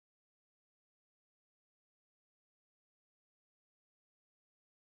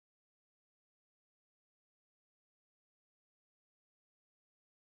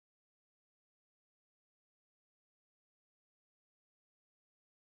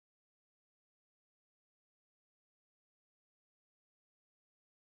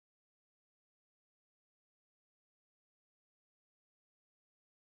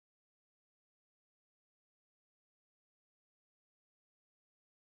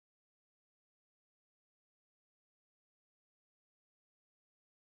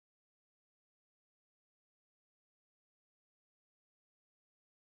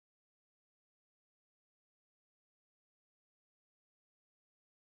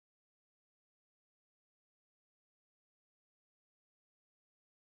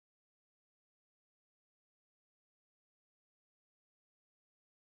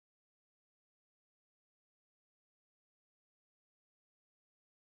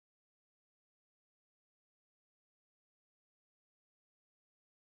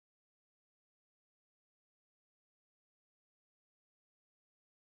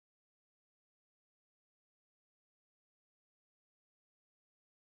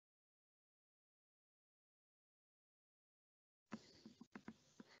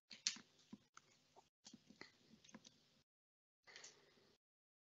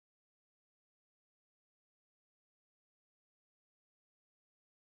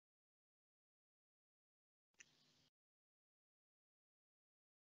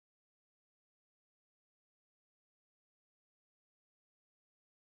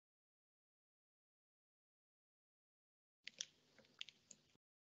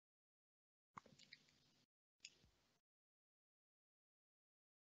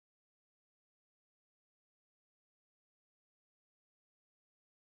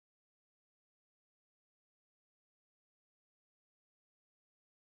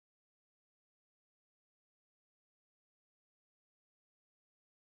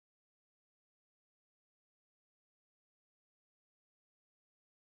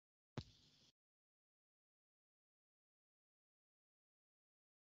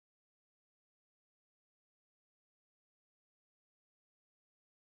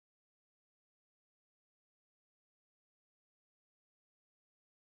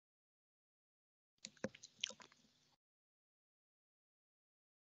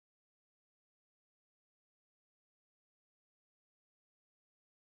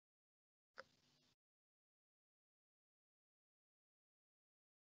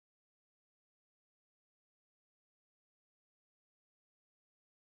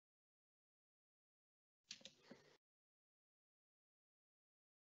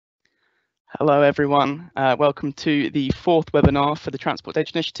Hello everyone, welcome to the fourth webinar for the Transport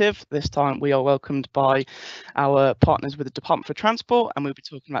Data Initiative. This time we are welcomed by our partners with the Department for Transport, and we'll be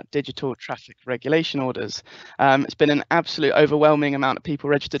talking about digital traffic regulation orders. It's been an absolute overwhelming amount of people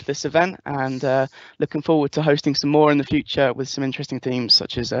registered for this event, and looking forward to hosting some more in the future with some interesting themes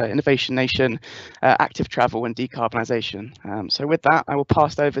such as Innovation Nation, active travel and decarbonisation. So with that, I will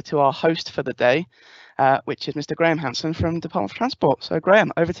pass over to our host for the day, which is Mr. Graham Hanson from Department for Transport. So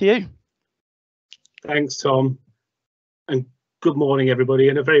Graham, over to you. Thanks, Tom, and good morning, everybody,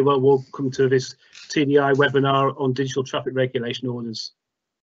 and a very well welcome to this TDI webinar on digital traffic regulation orders.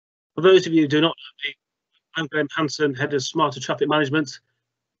 For those of you who do not know me, I'm Graham Hanson, Head of Smarter Traffic Management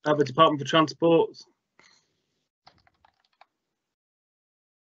at the Department for Transport.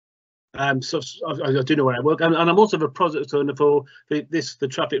 So I do know where I work, and I'm also the product owner for the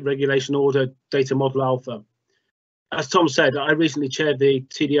Traffic Regulation Order Data Model Alpha. As Tom said, I recently chaired the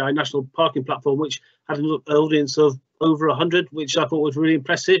TDI National Parking Platform, which had an audience of over 100, which I thought was really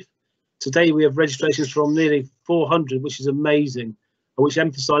impressive. Today we have registrations from nearly 400, which is amazing, and which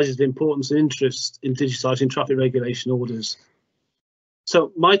emphasises the importance and interest in digitising traffic regulation orders.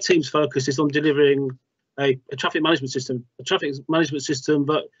 So my team's focus is on delivering a traffic management system,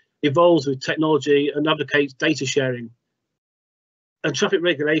 that evolves with technology and advocates data sharing. And traffic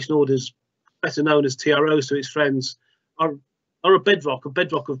regulation orders, better known as TROs to its friends, are a bedrock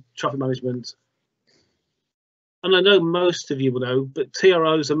of traffic management. And I know most of you will know, but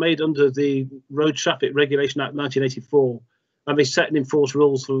TROs are made under the Road Traffic Regulation Act 1984, and they set and enforce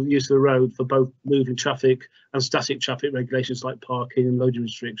rules for the use of the road for both moving traffic and static traffic regulations like parking and loading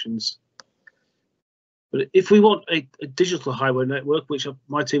restrictions. But if we want a digital highway network, which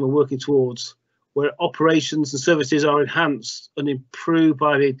my team are working towards, where operations and services are enhanced and improved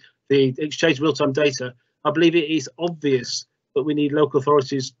by the exchange of real-time data, I believe it is obvious that we need local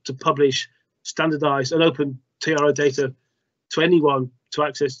authorities to publish standardised and open TRO data to anyone to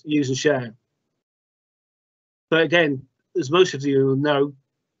access, use and share. But again, as most of you know,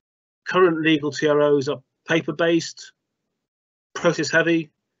 current legal TROs are paper-based, process-heavy,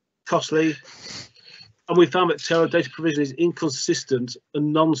 costly, and we found that TRO data provision is inconsistent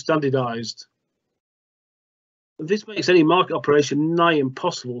and non-standardised. This makes any market operation nigh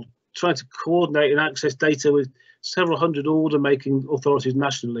impossible, trying to coordinate and access data with several hundred order-making authorities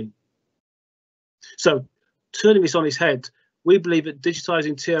nationally. So, turning this on its head, we believe that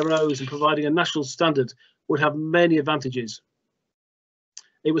digitising TROs and providing a national standard would have many advantages.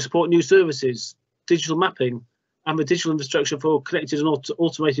 It would support new services, digital mapping, and the digital infrastructure for connected and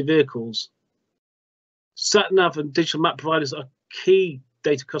automated vehicles. Sat-nav and digital map providers are key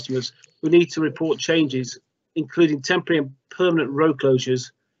data customers who need to report changes, including temporary and permanent road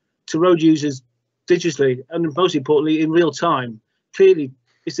closures, to road users digitally and, most importantly, in real time. Clearly,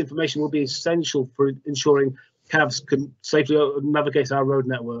 this information will be essential for ensuring cabs can safely navigate our road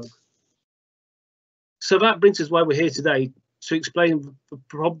network. So that brings us why we're here today, to explain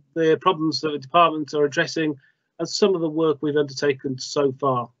the problems that the departments are addressing and some of the work we've undertaken so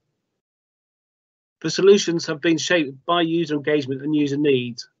far. The solutions have been shaped by user engagement and user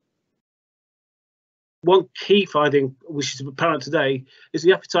needs. One key finding, which is apparent today, is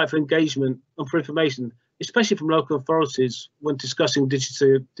the appetite for engagement and for information, especially from local authorities when discussing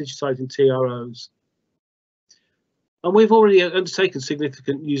digitising TROs. And we've already undertaken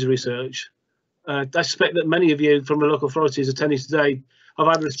significant user research. I suspect that many of you from the local authorities attending today have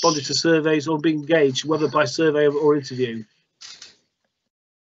either responded to surveys or been engaged, whether by survey or interview.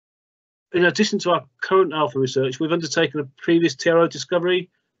 In addition to our current alpha research, we've undertaken a previous TRO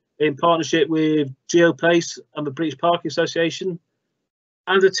discovery in partnership with GeoPlace and the British Parking Association,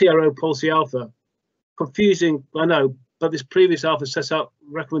 and the TRO Policy Alpha. Confusing, I know, but this previous alpha sets out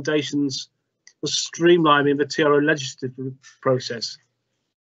recommendations for streamlining the TRO legislative process.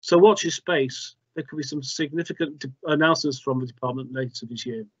 So watch your space. There could be some significant announcements from the department later this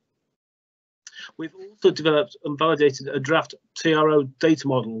year. We've also developed and validated a draft TRO data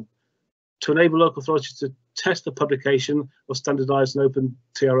model to enable local authorities to test the publication of standardised and open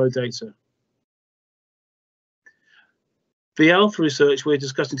TRO data. The alpha research we're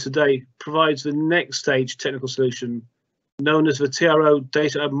discussing today provides the next stage technical solution, known as the TRO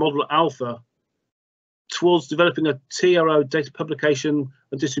Data Model Alpha, towards developing a TRO data publication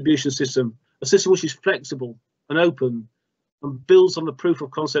and distribution system, a system which is flexible and open and builds on the proof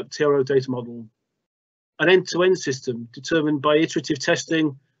of concept TRO data model. An end-to-end system determined by iterative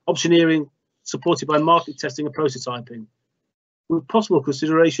testing, optioneering, supported by market testing and prototyping, with possible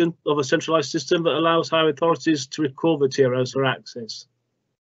consideration of a centralised system that allows higher authorities to record the TROs for access.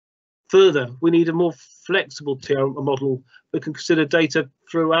 Further, we need a more flexible TRO model that can consider data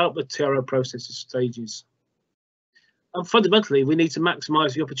throughout the TRO process stages. And fundamentally, we need to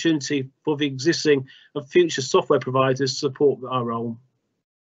maximise the opportunity for the existing and future software providers to support our role.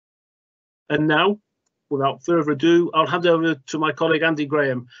 And now, without further ado, I'll hand over to my colleague Andy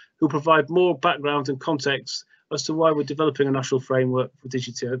Graham, who'll provide more background and context as to why we're developing a national framework for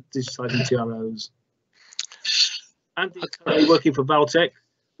digitising TROs. Andy is currently working for Valtech,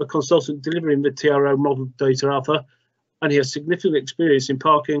 a consultant delivering the TRO model data alpha, and he has significant experience in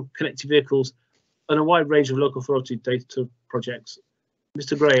parking, connected vehicles, and a wide range of local authority data projects.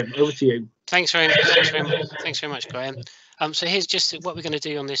 Mr. Graham, over to you. Thanks very much, Graham. So here's just what we're going to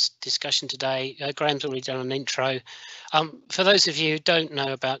do on this discussion today. Graham's already done an intro. For those of you who don't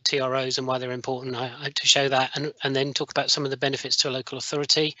know about TROs and why they're important, I hope to show that and then talk about some of the benefits to a local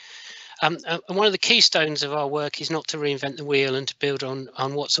authority. And one of the keystones of our work is not to reinvent the wheel and to build on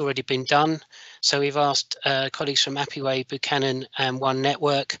what's already been done. So we've asked colleagues from Appiway, Buchanan and One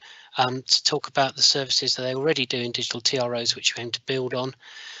Network to talk about the services that they already do in digital TROs, which we aim to build on.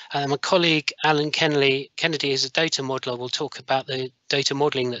 My colleague Alan Kennedy is a data modeler. Will talk about the data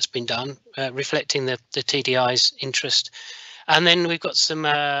modelling that's been done, reflecting the TDI's interest. And then we've got some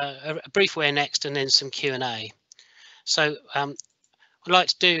a briefware next, and then some Q&A. So what I'd like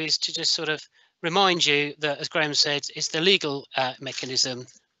to do is to just sort of remind you that, as Graham said, it's the legal mechanism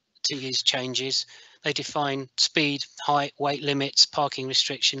to use changes. They define speed, height, weight limits, parking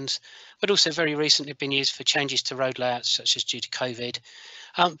restrictions, but also very recently been used for changes to road layouts, such as due to COVID.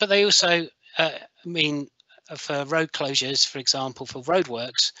 But they also mean for road closures, for example, for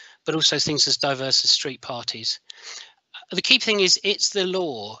roadworks, but also things as diverse as street parties. The key thing is it's the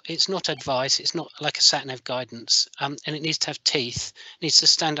law. It's not advice. It's not like a sat-nav guidance, and it needs to have teeth. It needs to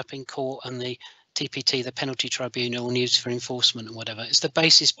stand up in court, and the TPT, the penalty tribunal, used for enforcement and whatever. It's the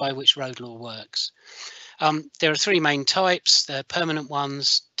basis by which road law works. There are three main types: the permanent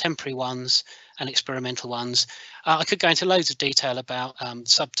ones, temporary ones, and experimental ones. I could go into loads of detail about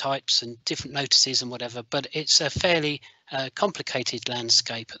subtypes and different notices and whatever, but it's a fairly complicated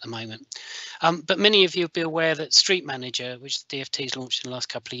landscape at the moment. But many of you will be aware that Street Manager, which the DFT has launched in the last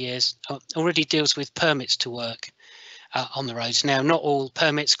couple of years, already deals with permits to work on the roads. Now, not all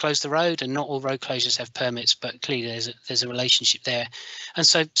permits close the road, and not all road closures have permits, but clearly there's a relationship there. And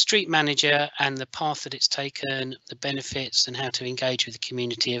so Street Manager and the path that it's taken, the benefits and how to engage with the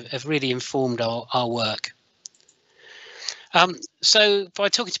community have really informed our work. So by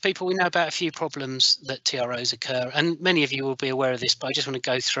talking to people, we know about a few problems that TROs occur, and many of you will be aware of this, but I just want to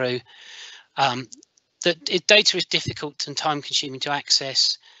go through that data is difficult and time consuming to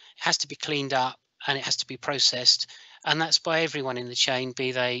access. It has to be cleaned up and it has to be processed. And that's by everyone in the chain,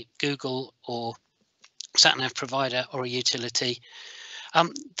 be they Google or sat-nav provider or a utility.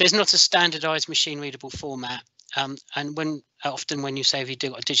 There's not a standardized machine readable format. And often when you say if you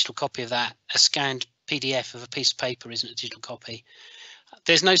do a digital copy of that, a scanned PDF of a piece of paper isn't a digital copy.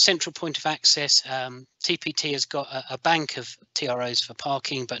 There's no central point of access. TPT has got a bank of TROs for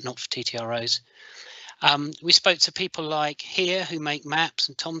parking, but not for TTROs. We spoke to people like Here who make maps,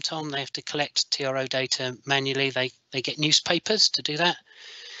 and TomTom. They have to collect TRO data manually. They get newspapers to do that.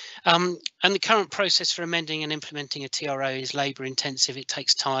 And the current process for amending and implementing a TRO is labour intensive. It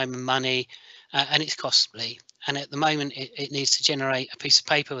takes time and money, and it's costly. And at the moment, it needs to generate a piece of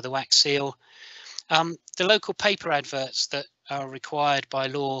paper with a wax seal. The local paper adverts that are required by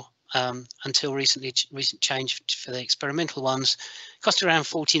law until recent change for the experimental ones cost around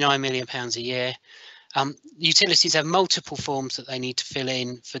 £49 million a year. Utilities have multiple forms that they need to fill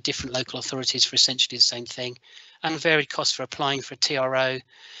in for different local authorities for essentially the same thing, and varied costs for applying for a TRO.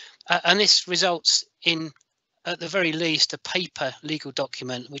 And this results in, at the very least, a paper legal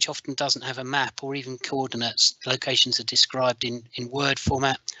document which often doesn't have a map or even coordinates. Locations are described in Word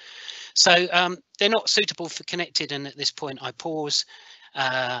format. So they're not suitable for connected, and at this point I pause,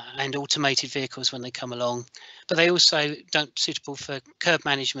 and automated vehicles when they come along, but they also don't suitable for curb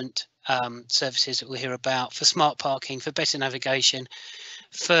management services that we'll hear about, for smart parking, for better navigation,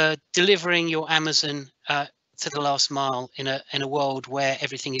 for delivering your Amazon to the last mile in a world where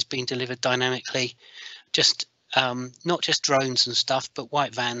everything is being delivered dynamically, just not just drones and stuff, but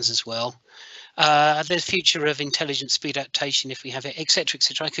white vans as well. The future of intelligent speed adaptation, if we have it, etc.,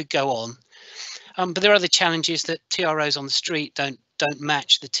 etc. I could go on, but there are other challenges that TROs on the street don't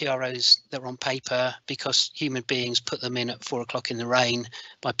match the TROs that are on paper, because human beings put them in at 4 o'clock in the rain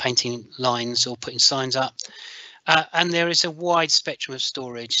by painting lines or putting signs up. And there is a wide spectrum of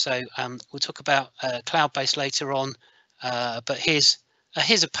storage. So we'll talk about cloud-based later on, but here's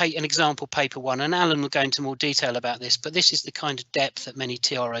Here's an example paper one, and Alan will go into more detail about this, but this is the kind of depth that many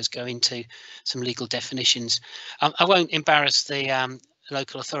TROs go into, some legal definitions. I won't embarrass the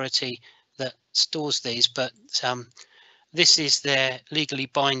local authority that stores these, but this is their legally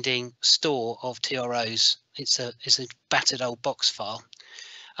binding store of TROs. It's a battered old box file.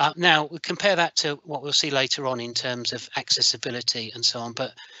 Now we compare that to what we'll see later on in terms of accessibility and so on,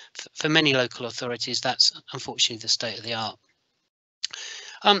 but for many local authorities, that's unfortunately the state of the art.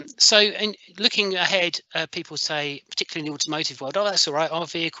 So in looking ahead, people say, particularly in the automotive world, oh, that's all right, our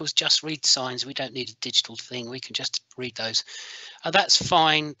vehicles just read signs, we don't need a digital thing, we can just read those. That's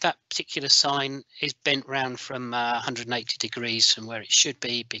fine. That particular sign is bent round from 180 degrees from where it should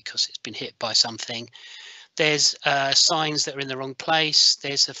be because it's been hit by something. There's signs that are in the wrong place.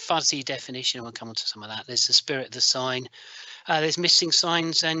 There's a fuzzy definition. We'll come on to some of that. There's the spirit of the sign. There's missing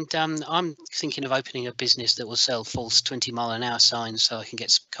signs, and I'm thinking of opening a business that will sell false 20-mile-an-hour signs so I can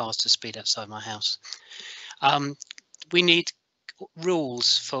get some cars to speed outside my house. We need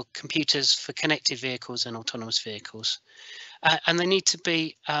rules for computers for connected vehicles and autonomous vehicles, and they need to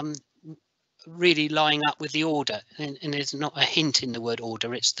be really lining up with the order, and there's not a hint in the word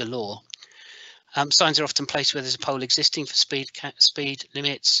order, it's the law. Signs are often placed where there's a pole existing for speed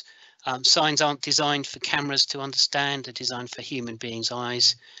limits. Signs aren't designed for cameras to understand, they're designed for human beings'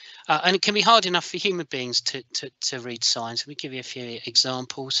 eyes. And it can be hard enough for human beings to read signs. Let me give you a few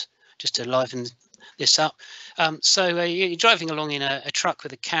examples just to liven this up. So you're driving along in a truck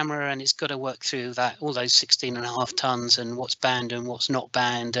with a camera, and it's got to work through all those 16.5 tons and what's banned and what's not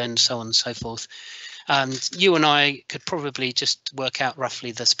banned and so on and so forth. And you and I could probably just work out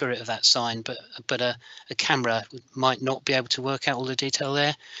roughly the spirit of that sign, but a camera might not be able to work out all the detail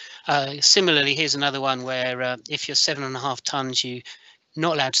there. Similarly, here's another one where if you're 7.5 tons, you're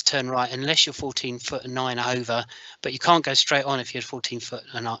not allowed to turn right unless you're 14 foot and 9 over, but you can't go straight on if you're 14 foot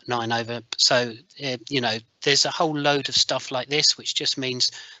and 9 over. So, you know, there's a whole load of stuff like this, which just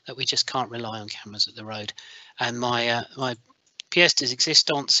means that we just can't rely on cameras at the road. And my pièce de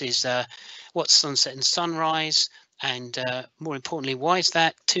existence is what's sunset and sunrise, and more importantly, why is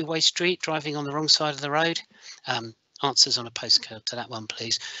that two-way street driving on the wrong side of the road? Answers on a postcard to that one,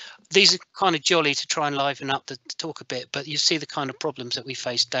 please. These are kind of jolly to try and liven up the talk a bit, but you see the kind of problems that we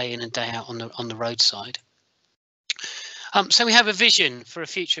face day in and day out on the roadside. So we have a vision for a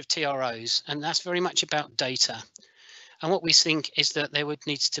future of TROs, and that's very much about data. And what we think is that there would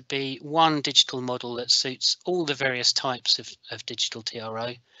need to be one digital model that suits all the various types of digital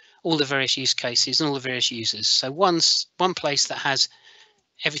TRO, all the various use cases and all the various users. So one place that has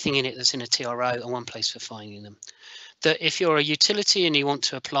everything in it that's in a TRO, and one place for finding them. That if you're a utility and you want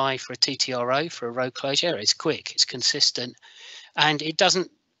to apply for a TTRO, for a road closure, it's quick, it's consistent, and it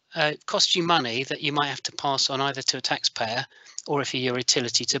doesn't cost you money that you might have to pass on either to a taxpayer or if you're a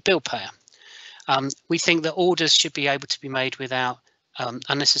utility to bill payer. We think that orders should be able to be made without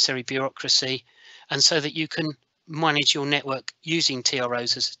unnecessary bureaucracy, and so that you can manage your network using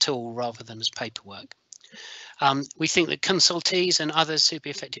TROs as a tool rather than as paperwork. We think that consultees and others who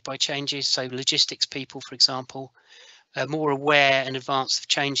be affected by changes, so logistics people, for example, are more aware and advanced of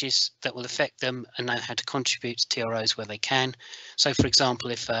changes that will affect them and know how to contribute to TROs where they can. So, for example,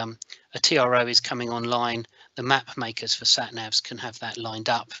 if a TRO is coming online, the map makers for sat-navs can have that lined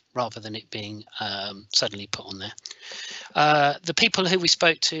up rather than it being suddenly put on there. The people who we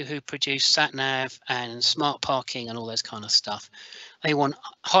spoke to who produce sat-nav and smart parking and all those kind of stuff, they want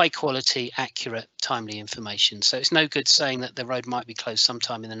high quality, accurate, timely information. So it's no good saying that the road might be closed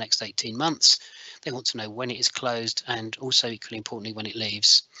sometime in the next 18 months. They want to know when it is closed and also equally importantly when it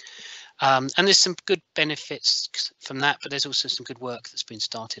leaves. And there's some good benefits from that, but there's also some good work that's been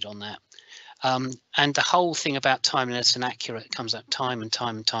started on that. And the whole thing about timeliness and accurate comes up time and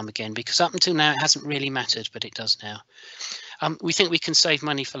time again, because up until now it hasn't really mattered, but it does now. We think we can save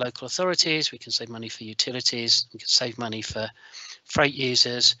money for local authorities, we can save money for utilities, we can save money for freight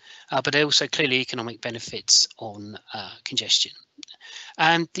users, but there are also clearly economic benefits on congestion.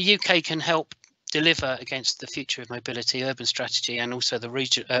 And the UK can help deliver against the future of mobility urban strategy and also the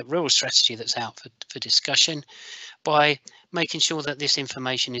rural strategy that's out for discussion by making sure that this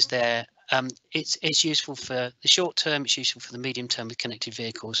information is there. It's useful for the short term, it's useful for the medium term with connected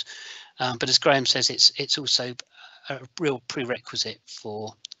vehicles, but as Graham says, it's also a real prerequisite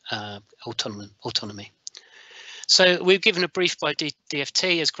for autonomy. So we've given a brief by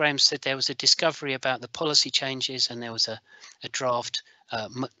DFT. As Graham said, there was a discovery about the policy changes and there was a draft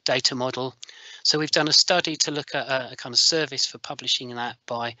data model. So we've done a study to look at a kind of service for publishing that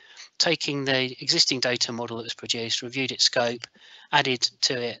by taking the existing data model that was produced, reviewed its scope, added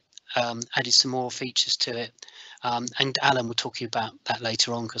to it, added some more features to it, And Alan will talk to you about that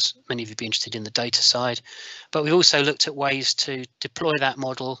later on, because many of you will be interested in the data side. But we've also looked at ways to deploy that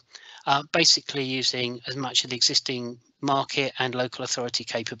model, basically using as much of the existing market and local authority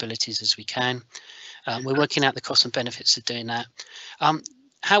capabilities as we can. We're working out the costs and benefits of doing that.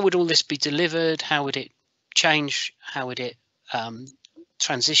 How would all this be delivered? How would it change? How would it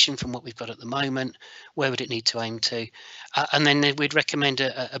transition from what we've got at the moment? Where would it need to aim to? And then we'd recommend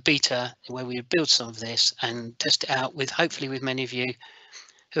a beta where we would build some of this and test it out with, hopefully, with many of you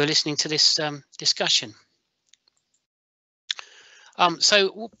who are listening to this discussion.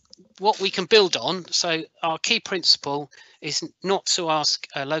 So what we can build on, so our key principle is not to ask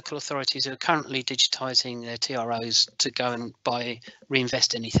local authorities who are currently digitising their TROs to go and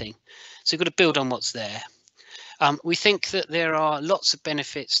reinvest anything. So we've got to build on what's there. We think that there are lots of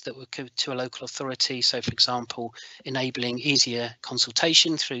benefits that would come to a local authority. So, for example, enabling easier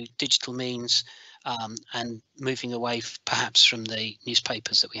consultation through digital means, and moving away perhaps from the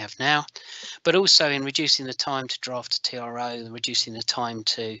newspapers that we have now, but also in reducing the time to draft a TRO, reducing the time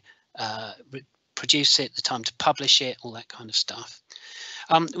to produce it, the time to publish it, all that kind of stuff.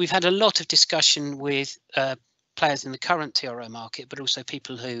 We've had a lot of discussion with players in the current TRO market, but also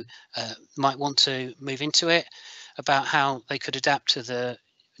people who might want to move into it, about how they could adapt to the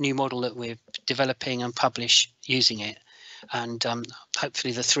new model that we're developing and publish using it. And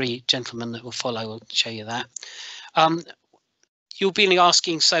hopefully the three gentlemen that will follow will show you that. You'll be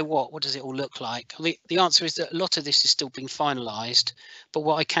asking, so what does it all look like? The answer is that a lot of this is still being finalised, but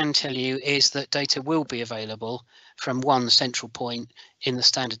what I can tell you is that data will be available from one central point in the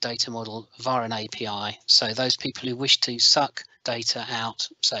standard data model via an API. So those people who wish to suck data out,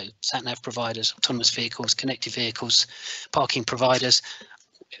 so sat-nav providers, autonomous vehicles, connected vehicles, parking providers,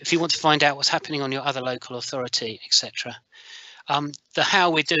 if you want to find out what's happening on your other local authority, etc. The how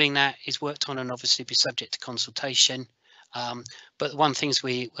we're doing that is worked on and obviously be subject to consultation. But one thing is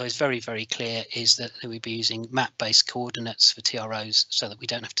very, very clear is that we'll be using map-based coordinates for TROs so that we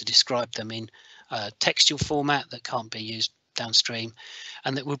don't have to describe them in textual format that can't be used downstream,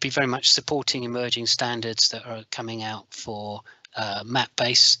 and that we'll be very much supporting emerging standards that are coming out for map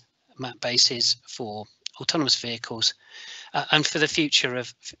bases for autonomous vehicles and for the future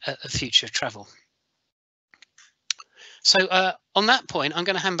of travel. So on that point, I'm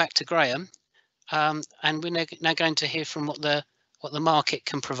going to hand back to Graham. And we're now going to hear from what the market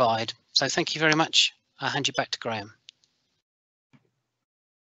can provide. So thank you very much. I'll hand you back to Graham.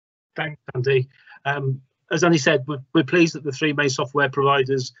 Thanks, Andy. As Andy said, we're pleased that the three main software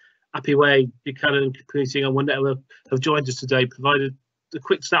providers, Appiway, Buchanan Computing and OneNetwork, have joined us today, provided a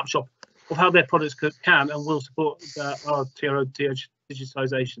quick snapshot of how their products can and will support our TRO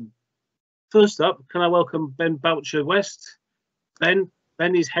digitisation. First up, can I welcome Ben Boucher-West. Ben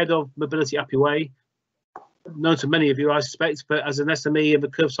is head of Mobility Appiway, known to many of you, I suspect, but as an SME in the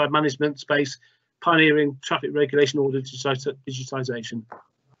curbside management space, pioneering traffic regulation order digitisation.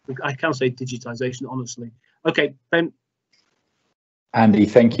 I can say digitisation, honestly. Okay, Ben. Andy,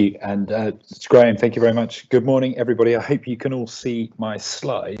 thank you. And Graham, thank you very much. Good morning, everybody. I hope you can all see my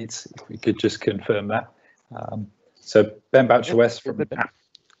slides. If we could just confirm that. So Ben Boucher-West from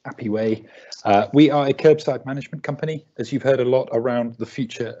Appiway. We are a curbside management company. As you've heard a lot around the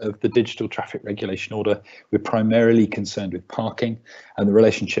future of the digital traffic regulation order, we're primarily concerned with parking and the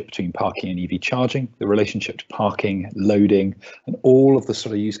relationship between parking and EV charging, the relationship to parking, loading, and all of the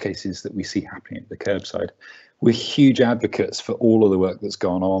sort of use cases that we see happening at the curbside. We're huge advocates for all of the work that's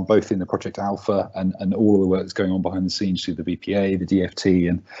gone on, both in the Project Alpha and all of the work that's going on behind the scenes through the BPA, the DFT,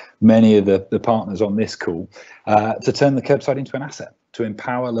 and many of the partners on this call, to turn the curbside into an asset, to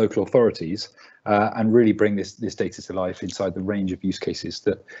empower local authorities and really bring this data to life inside the range of use cases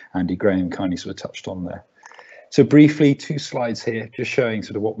that Andy Graham kindly sort of touched on there. So briefly, 2 slides here, just showing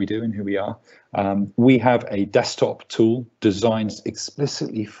sort of what we do and who we are. We have a desktop tool designed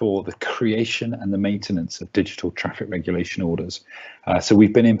explicitly for the creation and the maintenance of digital traffic regulation orders. So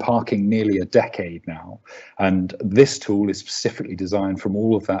we've been in parking nearly a decade now, and this tool is specifically designed from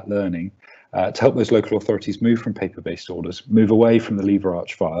all of that learning to help those local authorities move from paper-based orders, move away from the lever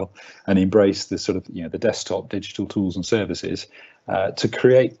arch file, and embrace the sort of the desktop digital tools and services to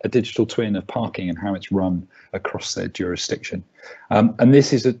create a digital twin of parking and how it's run across their jurisdiction. And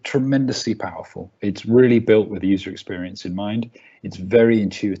this is a tremendously powerful. It's really built with the user experience in mind. It's very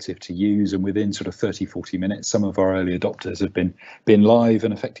intuitive to use, and within sort of 30-40 minutes, some of our early adopters have been live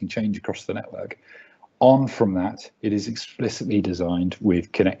and affecting change across the network. On from that, it is explicitly designed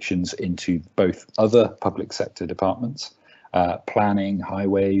with connections into both other public sector departments, planning,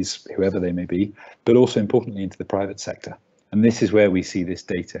 highways, whoever they may be, but also importantly into the private sector. And this is where we see this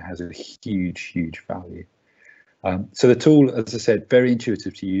data has a huge, huge value. So the tool, as I said, very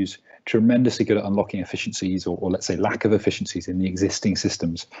intuitive to use, tremendously good at unlocking efficiencies or let's say lack of efficiencies in the existing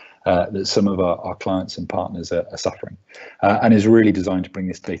systems that some of our clients and partners are suffering, and is really designed to bring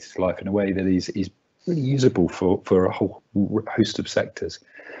this data to life in a way that is really usable for a whole host of sectors.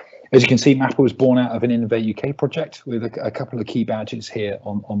 As you can see, Mapper was born out of an Innovate UK project with a couple of key badges here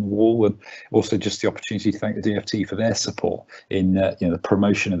on the wall, and also just the opportunity to thank the DFT for their support in the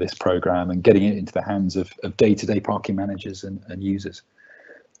promotion of this programme and getting it into the hands of day-to-day parking managers and users.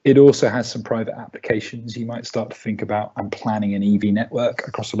 It also has some private applications. You might start to think about, I'm planning an EV network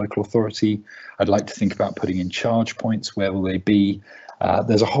across a local authority. I'd like to think about putting in charge points. Where will they be?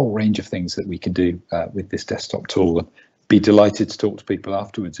 There's a whole range of things that we can do with this desktop tool. Be delighted to talk to people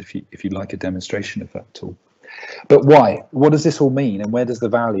afterwards if you'd like a demonstration of that tool. But why? What does this all mean, and where does the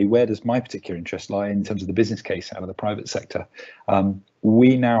value, where does my particular interest lie in terms of the business case out of the private sector?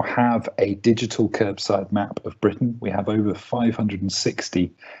 We now have a digital curbside map of Britain. We have over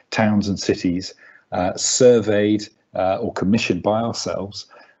 560 towns and cities surveyed or commissioned by ourselves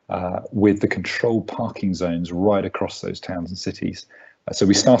with the controlled parking zones right across those towns and cities. So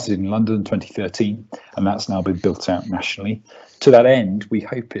we started in London in 2013, and that's now been built out nationally. To that end, we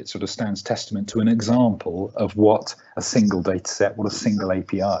hope it sort of stands testament to an example of what a single data set, what a single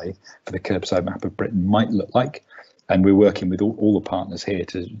API for the curbside map of Britain might look like. And we're working with all the partners here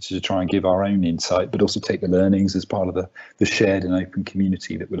to try and give our own insight, but also take the learnings as part of the shared and open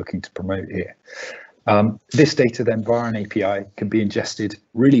community that we're looking to promote here. This data then via an API can be ingested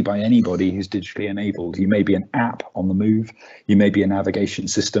really by anybody who's digitally enabled. You may be an app on the move, you may be a navigation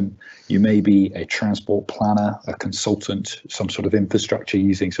system, you may be a transport planner, a consultant, some sort of infrastructure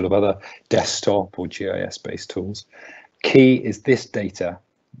using sort of other desktop or GIS based tools. Key is this data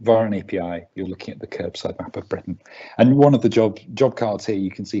via an API, you're looking at the curbside map of Britain. And one of the job cards here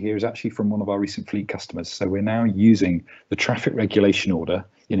you can see here is actually from one of our recent fleet customers. So we're now using the traffic regulation order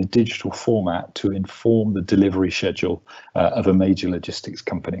in a digital format to inform the delivery schedule of a major logistics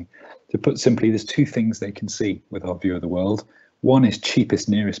company. To put simply, there's two things they can see with our view of the world. One is cheapest,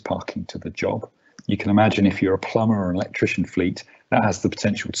 nearest parking to the job. You can imagine if you're a plumber or an electrician fleet, that has the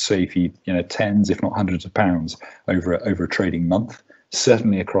potential to save you, tens, if not hundreds of pounds over a trading month.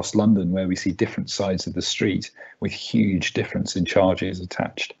 Certainly across London, where we see different sides of the street with huge difference in charges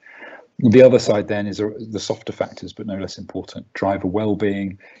attached. The other side then is the softer factors, but no less important. Driver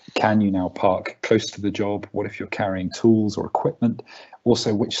well-being. Can you now park close to the job? What if you're carrying tools or equipment?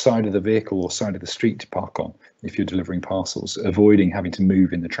 Also, which side of the vehicle or side of the street to park on if you're delivering parcels, avoiding having to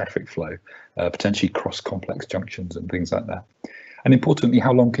move in the traffic flow, potentially cross complex junctions and things like that. And importantly,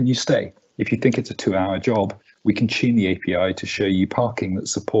 how long can you stay? If you think it's a 2-hour job, we can tune the API to show you parking that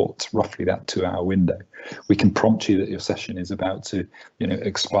supports roughly that 2-hour window. We can prompt you that your session is about to,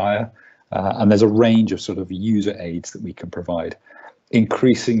 expire, and there's a range of sort of user aids that we can provide.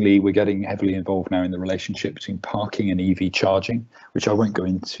 Increasingly, we're getting heavily involved now in the relationship between parking and EV charging, which I won't go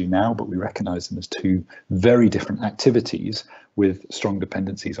into now, but we recognise them as two very different activities with strong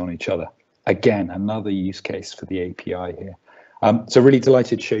dependencies on each other. Again, another use case for the API here. So really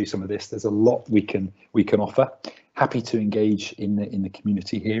delighted to show you some of this. There's a lot we can offer. Happy to engage in the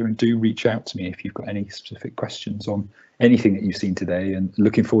community here, and do reach out to me if you've got any specific questions on anything that you've seen today, and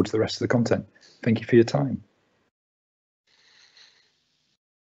looking forward to the rest of the content. Thank you for your time.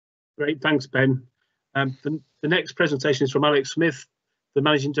 Great, thanks, Ben. The next presentation is from Alex Smith, the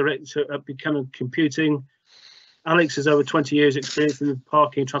Managing Director at Buchanan Computing. Alex has over 20 years experience in the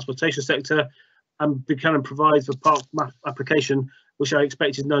parking and transportation sector, and Buchanan provides a park map application, which I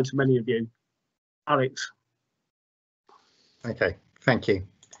expect is known to many of you. Alex. Okay, thank you.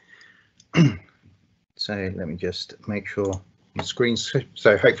 So let me just make sure the screen's,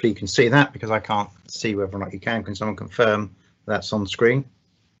 so hopefully you can see that, because I can't see whether or not you can. Can someone confirm that's on screen?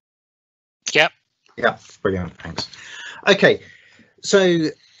 Yep. Yeah, brilliant, thanks. Okay, so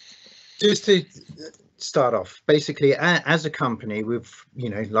just to start off, basically, as a company, we've,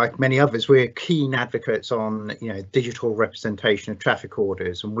 like many others, we're keen advocates on, digital representation of traffic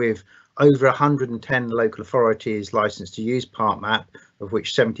orders, and with over 110 local authorities licensed to use ParkMap, of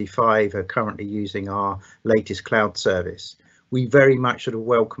which 75 are currently using our latest cloud service, we very much sort of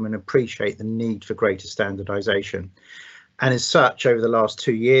welcome and appreciate the need for greater standardization. And as such, over the last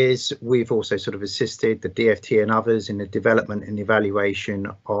 2 years, we've also sort of assisted the DFT and others in the development and evaluation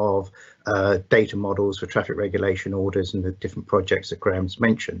of data models for traffic regulation orders and the different projects that Graham's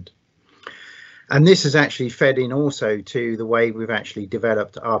mentioned. And this has actually fed in also to the way we've actually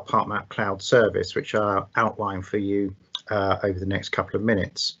developed our ParkMap cloud service, which I'll outline for you over the next couple of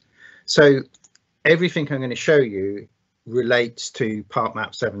minutes. So everything I'm going to show you relates to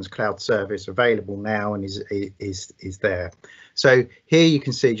ParkMap 7's cloud service available now and is there. So here you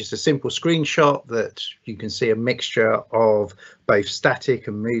can see just a simple screenshot that you can see a mixture of both static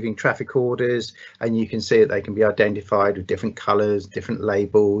and moving traffic orders, and you can see that they can be identified with different colors, different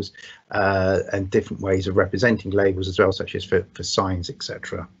labels, and different ways of representing labels as well, such as for signs,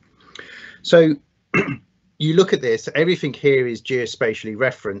 etc. So you look at this, everything here is geospatially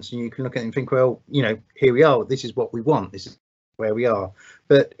referenced, and you can look at it and think, well, you know, here we are, this is what we want, this is where we are.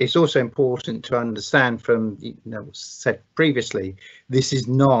 But it's also important to understand from, you know, said previously, this is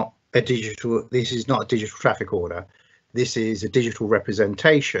not a digital traffic order. This is a digital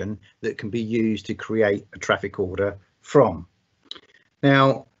representation that can be used to create a traffic order from.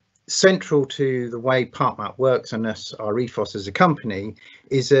 Now, central to the way ParkMap works, and that's our ethos as a company,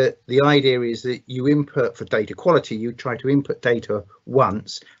 is that the idea is that you input for data quality, you try to input data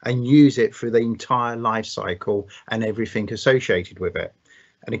once and use it for the entire life cycle and everything associated with it.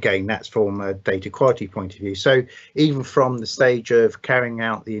 And again, that's from a data quality point of view. So even from the stage of carrying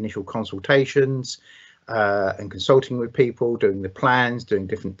out the initial consultations and consulting with people, doing the plans, doing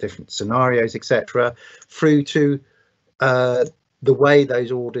different scenarios, etc., through to the way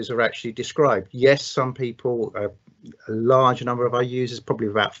those orders are actually described. Yes, some people, a large number of our users, probably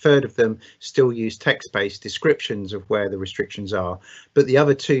about a third of them, still use text-based descriptions of where the restrictions are, but the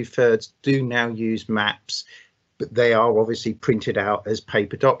other 2/3 do now use maps, but they are obviously printed out as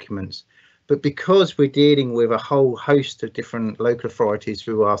paper documents. But because we're dealing with a whole host of different local authorities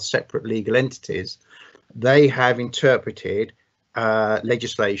who are separate legal entities, they have interpreted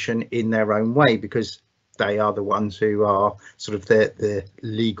legislation in their own way, because they are the ones who are sort of the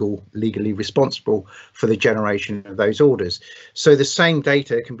legally responsible for the generation of those orders. So the same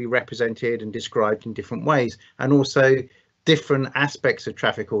data can be represented and described in different ways, and also different aspects of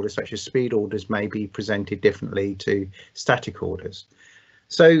traffic orders, such as speed orders, may be presented differently to static orders.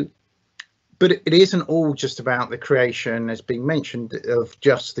 So, but it isn't all just about the creation, as being mentioned, of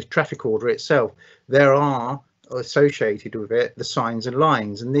just the traffic order itself. There are associated with it the signs and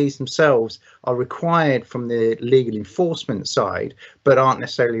lines, and these themselves are required from the legal enforcement side, but aren't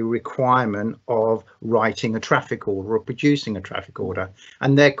necessarily a requirement of writing a traffic order or producing a traffic order,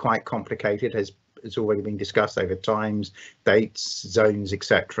 and they're quite complicated, as it's already been discussed, over times, dates, zones,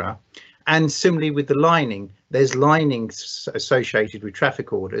 etc. And similarly with the lining, there's linings associated with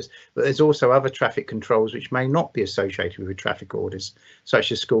traffic orders, but there's also other traffic controls which may not be associated with traffic orders,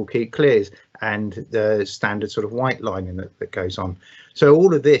 such as school keep clears and the standard sort of white lining that goes on. So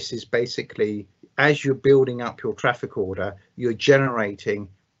all of this is basically, as you're building up your traffic order, you're generating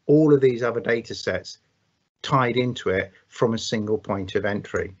all of these other data sets tied into it from a single point of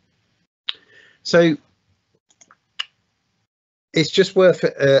entry. So it's just worth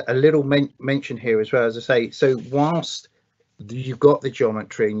a little mention here as well, as I say. So whilst you've got the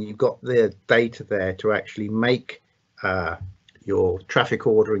geometry and you've got the data there to actually make your traffic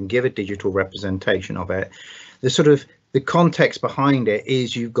order and give a digital representation of it, the context behind it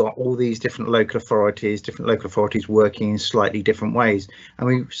is you've got all these different local authorities working in slightly different ways, and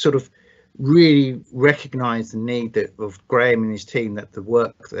we sort of really recognise the need of Graham and his team, that the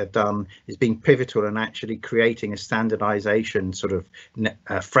work that they've done is being pivotal in actually creating a standardisation sort of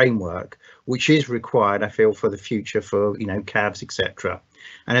framework, which is required, I feel, for the future for, you know, CAVs, etc.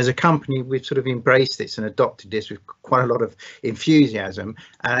 And as a company, we've sort of embraced this and adopted this with quite a lot of enthusiasm,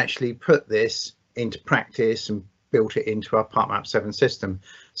 and actually put this into practice and built it into our ParkMap 7 system.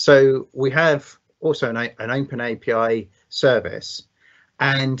 So we have also an open API service,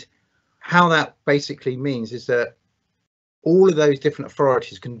 and how that basically means is that all of those different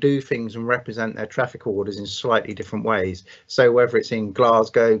authorities can do things and represent their traffic orders in slightly different ways. So whether it's in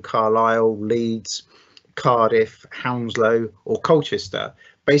Glasgow, Carlisle, Leeds, Cardiff, Hounslow or Colchester,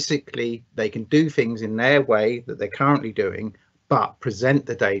 basically they can do things in their way that they're currently doing, but present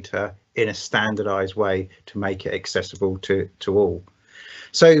the data in a standardized way to make it accessible to all.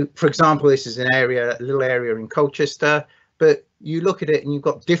 So for example, this is a little area in Colchester, but you look at it and you've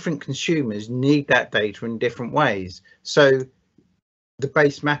got different consumers need that data in different ways. So the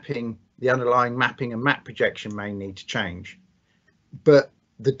base mapping, the underlying mapping and map projection may need to change, but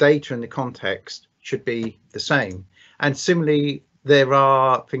the data and the context should be the same. And similarly, there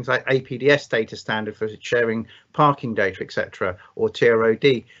are things like APDS data standard for sharing parking data, etc., or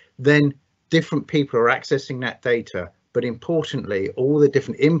TROD. Then different people are accessing that data, but importantly, all the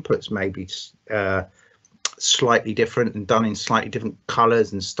different inputs may be slightly different and done in slightly different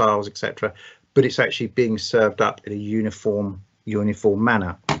colors and styles, etc., but it's actually being served up in a uniform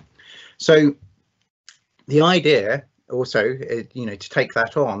manner. So the idea also, you know, to take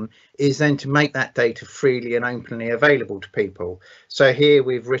that on is then to make that data freely and openly available to people. So here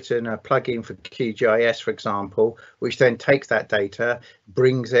we've written a plugin for QGIS, for example, which then takes that data,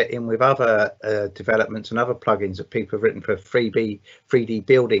 brings it in with other developments and other plugins that people have written for 3D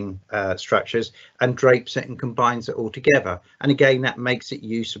building structures, and drapes it and combines it all together. And again, that makes it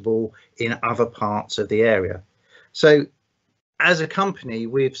usable in other parts of the area. So as a company,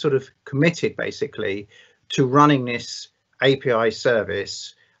 we've sort of committed basically to running this API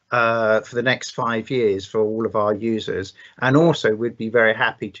service for the next 5 years for all of our users. And also we'd be very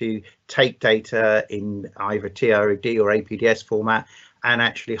happy to take data in either TROD or APDS format and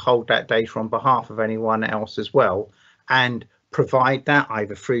actually hold that data on behalf of anyone else as well, and provide that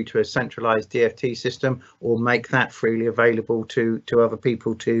either through to a centralized DFT system or make that freely available to other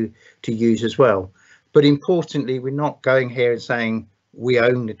people to use as well. But importantly, we're not going here and saying we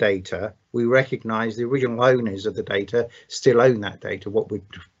own the data. We recognize the original owners of the data still own that data. What we're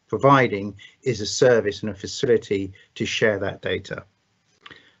providing is a service and a facility to share that data.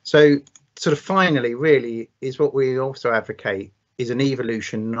 So sort of finally, really, is what we also advocate is an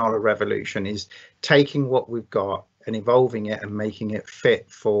evolution, not a revolution, is taking what we've got and evolving it and making it fit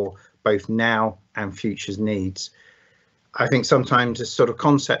for both now and future's needs. I think sometimes this sort of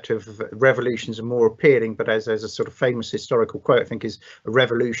concept of revolutions are more appealing, but as there's a sort of famous historical quote, I think, is a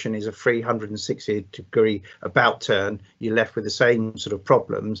revolution is a 360-degree about turn. You're left with the same sort of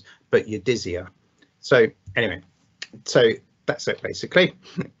problems, but you're dizzier. So anyway, so that's it basically.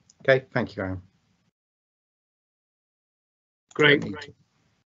 Okay, thank you, Graham. Great.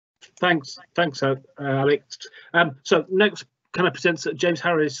 Thanks, Alex. So next, can I present James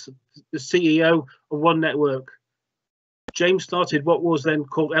Harris, the CEO of One Network. James started what was then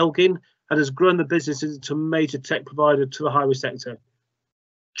called Elgin and has grown the business into a major tech provider to the highway sector.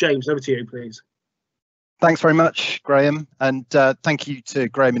 James, over to you, please. Thanks very much, Graham, and thank you to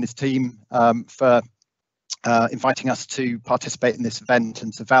Graham and his team for inviting us to participate in this event,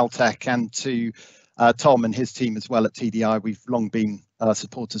 and to Valtech and to Tom and his team as well at TDI. We've long been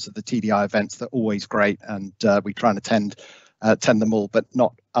supporters of the TDI events. They're always great, and we try and attend them all, but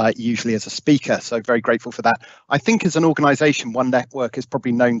not usually as a speaker, so very grateful for that. I think as an organisation, One Network is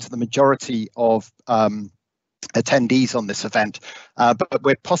probably known to the majority of attendees on this event, but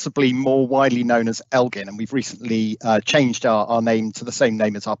we're possibly more widely known as Elgin, and we've recently changed our name to the same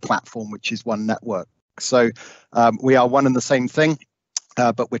name as our platform, which is One Network. So we are one and the same thing.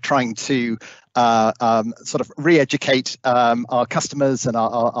 But we're trying to sort of re-educate our customers and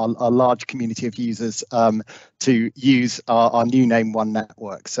our large community of users to use our new name, One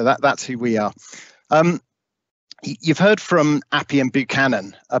Network. So that's who we are. You've heard from Appy and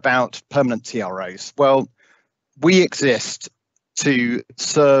Buchanan about permanent TROs. Well, we exist to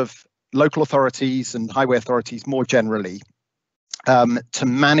serve local authorities and highway authorities more generally, to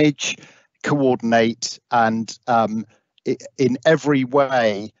manage, coordinate, and in every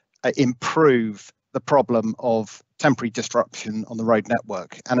way improve the problem of temporary disruption on the road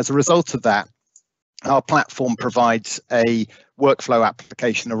network. And as a result of that, our platform provides a workflow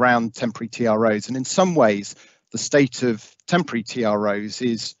application around temporary TROs. And in some ways, the state of temporary TROs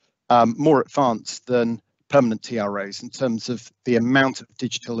is more advanced than permanent TROs in terms of the amount of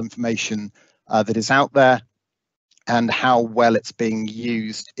digital information that is out there and how well it's being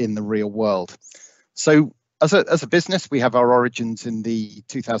used in the real world. So as a business, we have our origins in the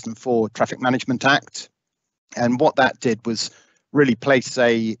 2004 Traffic Management Act. And what that did was really place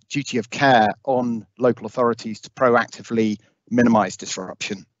a duty of care on local authorities to proactively minimise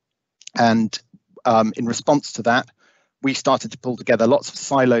disruption. And in response to that, we started to pull together lots of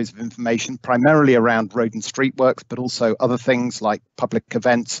silos of information, primarily around road and street works, but also other things like public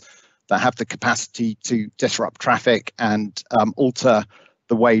events that have the capacity to disrupt traffic and alter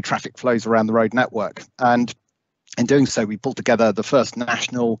the way traffic flows around the road network. And in doing so, we pulled together the first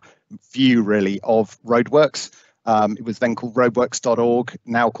national view, really, of roadworks. It was then called roadworks.org,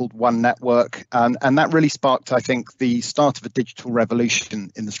 now called One Network. And that really sparked, I think, the start of a digital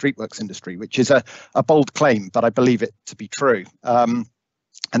revolution in the streetworks industry, which is a bold claim, but I believe it to be true. And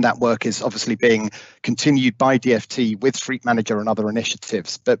that work is obviously being continued by DFT with Street Manager and other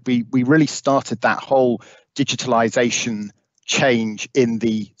initiatives. But we really started that whole digitalization change in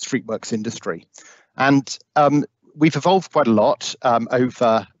the streetworks industry. And we've evolved quite a lot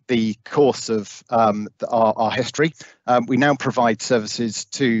over the course of our history. We now provide services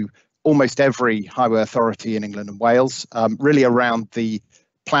to almost every highway authority in England and Wales, really around the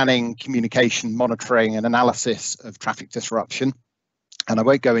planning, communication, monitoring and analysis of traffic disruption. And I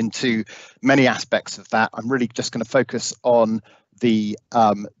won't go into many aspects of that. I'm really just going to focus on the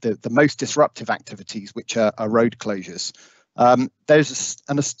most disruptive activities, which are road closures. There's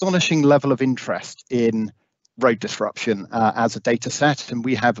an astonishing level of interest in road disruption as a data set, and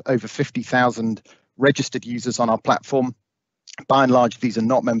we have over 50,000 registered users on our platform. By and large, these are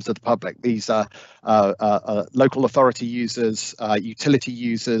not members of the public. These are local authority users, utility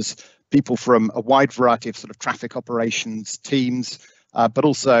users, people from a wide variety of sort of traffic operations teams, but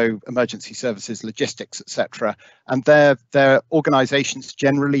also emergency services, logistics, etc. And they're organisations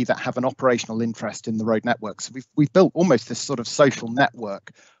generally that have an operational interest in the road network. So we've built almost this sort of social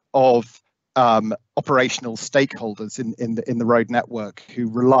network of operational stakeholders in the road network who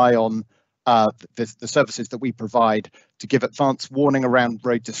rely on the services that we provide to give advance warning around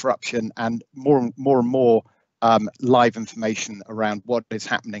road disruption and more and more live information around what is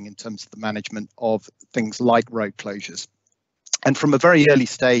happening in terms of the management of things like road closures. And from a very early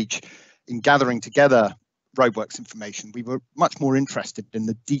stage in gathering together roadworks information, we were much more interested in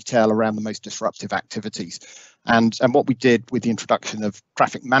the detail around the most disruptive activities. And what we did with the introduction of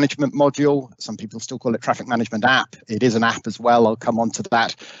traffic management module, some people still call it traffic management app. It is an app as well, I'll come on to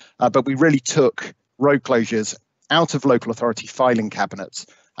that. But we really took road closures out of local authority filing cabinets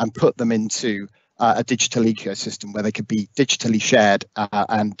and put them into a digital ecosystem where they could be digitally shared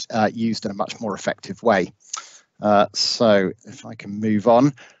and used in a much more effective way. So if I can move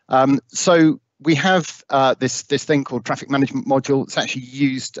on. So we have this thing called traffic management module. It's actually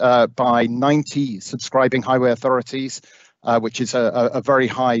used by 90 subscribing highway authorities, which is a very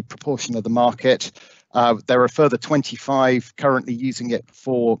high proportion of the market. There are a further 25 currently using it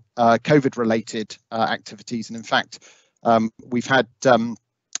for COVID-related activities. And in fact, we've had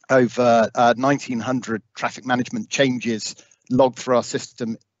over 1,900 traffic management changes logged through our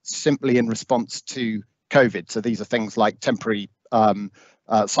system simply in response to COVID. So these are things like temporary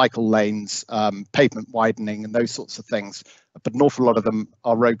cycle lanes, pavement widening, and those sorts of things. But an awful lot of them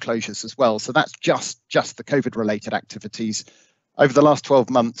are road closures as well. So that's just the COVID-related activities. Over the last 12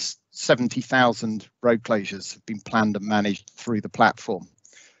 months, 70,000 road closures have been planned and managed through the platform.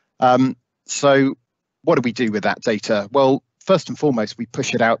 So what do we do with that data? Well, first and foremost, we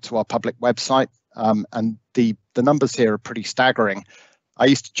push it out to our public website, and the numbers here are pretty staggering. I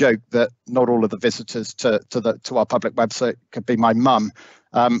used to joke that not all of the visitors to our public website could be my mum.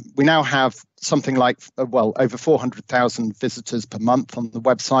 We now have something like, well, over 400,000 visitors per month on the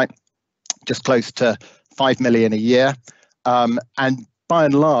website, just close to 5 million a year. And by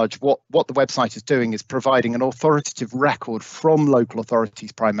and large, what the website is doing is providing an authoritative record from local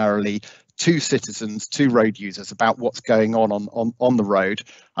authorities primarily to citizens, to road users about what's going on the road.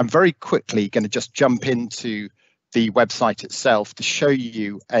 I'm very quickly going to just jump into the website itself to show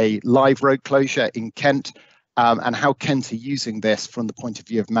you a live road closure in Kent and how Kent are using this from the point of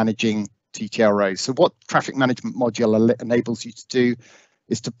view of managing TTROs. So what traffic management module enables you to do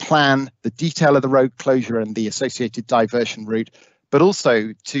is to plan the detail of the road closure and the associated diversion route, but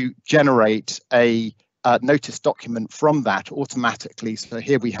also to generate a notice document from that automatically. So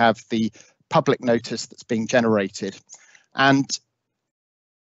here we have the public notice that's being generated. And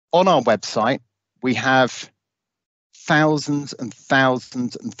on our website, we have thousands and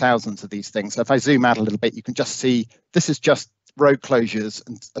thousands and thousands of these things. So if I zoom out a little bit, you can just see this is just road closures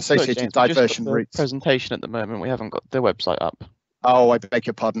and associated diversion routes. Presentation at the moment, we haven't got the website up. Oh, I beg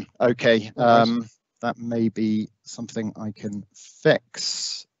your pardon. Okay, that may be something I can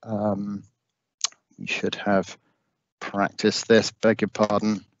fix. We should have practiced this. Beg your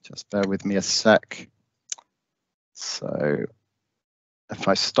pardon. Just bear with me a sec. So if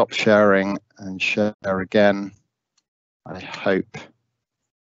I stop sharing and share again, I hope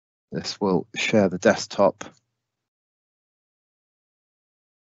this will share the desktop.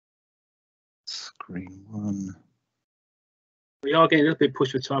 Screen one. We are getting a little bit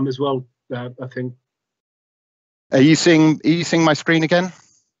pushed for time as well, I think. Are you seeing my screen again?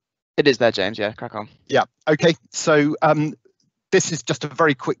 It is there, James. Yeah, crack on. Yeah. Okay. So this is just a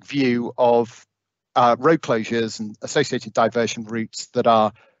very quick view of road closures and associated diversion routes that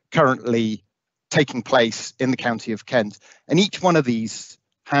are currently taking place in the county of Kent. And each one of these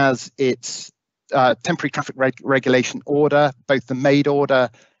has its temporary traffic regulation order, both the made order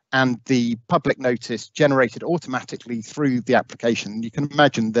and the public notice generated automatically through the application. You can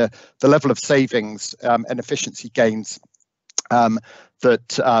imagine the level of savings and efficiency gains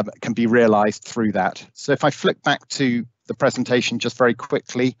that can be realized through that. So if I flick back to the presentation just very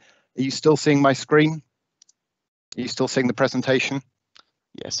quickly, are you still seeing my screen? Are you still seeing the presentation?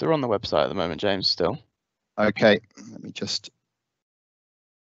 Yes, we're on the website at the moment, James, still. Okay, let me just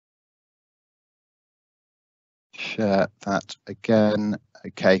share that again.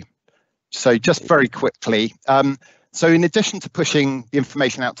 Okay, so just very quickly, So in addition to pushing the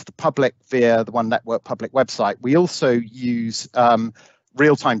information out to the public via the One Network public website, we also use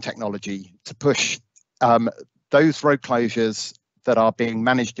real-time technology to push those road closures that are being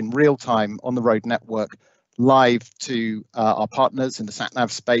managed in real time on the road network live to our partners in the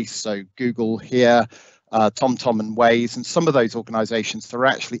sat-nav space, so Google here, TomTom and Waze, and some of those organizations that are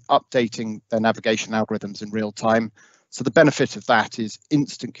actually updating their navigation algorithms in real time. So the benefit of that is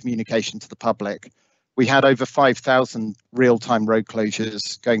instant communication to the public. We had over 5,000 real-time road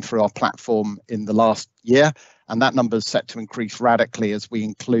closures going through our platform in the last year, and that number is set to increase radically as we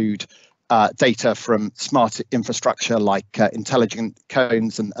include data from smart infrastructure like intelligent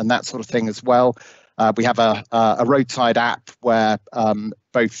cones and that sort of thing as well. We have a roadside app where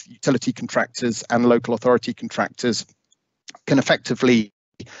both utility contractors and local authority contractors can effectively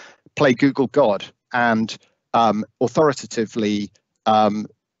play Google God and authoritatively update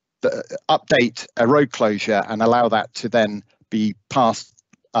a road closure and allow that to then be passed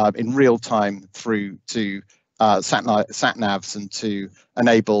in real time through to sat navs and to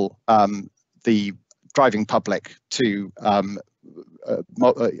enable the driving public to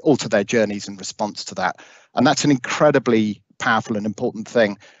alter their journeys in response to that. And that's an incredibly powerful and important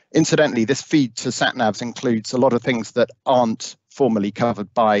thing. Incidentally, this feed to sat navs includes a lot of things that aren't formally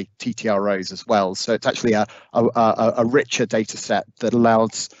covered by TTROs as well. So it's actually a richer data set that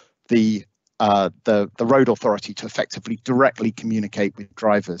allows the road authority to effectively directly communicate with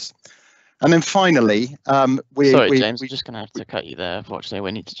drivers. And then finally, sorry, James, we're just going to have to cut you there. Unfortunately,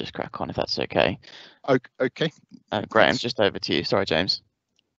 we need to just crack on if that's okay. Okay. Graham, just over to you. Sorry, James.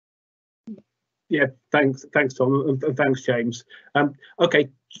 Yeah, thanks, Tom, and thanks, James. Okay,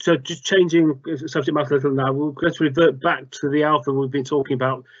 so just changing subject matter a little now, we're going to revert back to the alpha we've been talking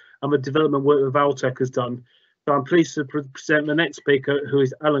about and the development work that Valtech has done. So I'm pleased to present the next speaker, who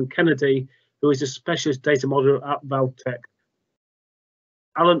is Alan Kennedy, who is a specialist data modeler at Valtech.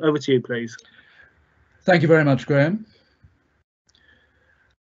 Alan, over to you, please. Thank you very much, Graham.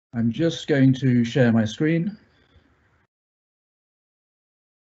 I'm just going to share my screen.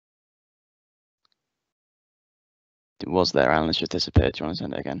 It was there, Alan. It's just disappeared. Do you want to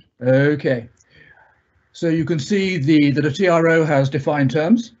send it again? Okay. So you can see that a TRO has defined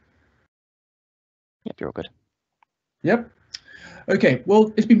terms. Yep, you're all good. Yep. Okay.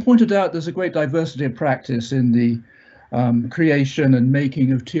 Well, it's been pointed out there's a great diversity of practice in the creation and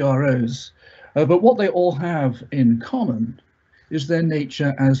making of TROs, but what they all have in common is their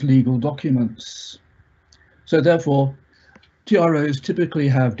nature as legal documents. So therefore, TROs typically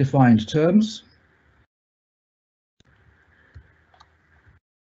have defined terms.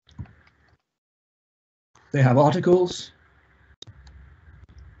 They have articles,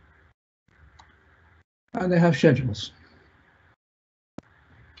 and they have schedules.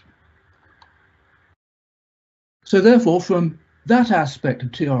 So therefore, from that aspect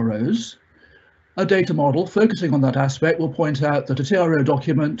of TROs, a data model focusing on that aspect will point out that a TRO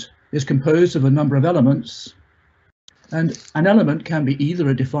document is composed of a number of elements, and an element can be either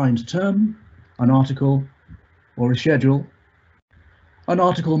a defined term, an article, or a schedule. An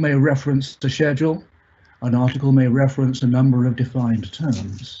article may reference a schedule. An article may reference a number of defined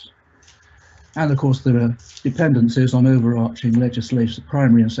terms. And of course, there are dependencies on overarching legislation,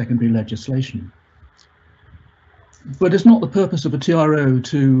 primary and secondary legislation. But it's not the purpose of a TRO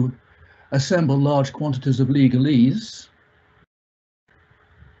to assemble large quantities of legalese.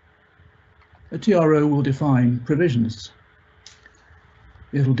 A TRO will define provisions.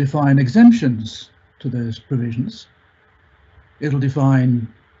 It'll define exemptions to those provisions. It'll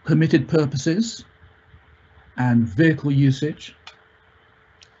define permitted purposes and vehicle usage,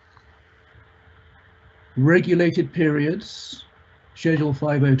 regulated periods. Schedule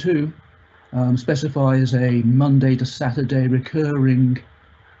 502 specifies a Monday to Saturday recurring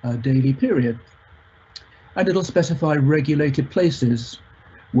daily period, and it'll specify regulated places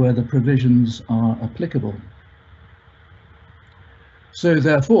where the provisions are applicable. So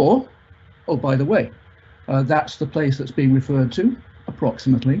therefore, oh, by the way, that's the place that's being referred to,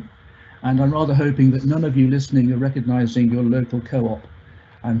 approximately, and I'm rather hoping that none of you listening are recognizing your local co-op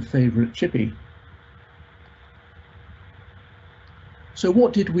and favorite chippy. So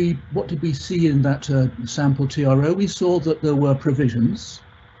what did we see in that sample TRO? We saw that there were provisions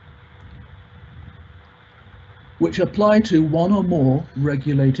which apply to one or more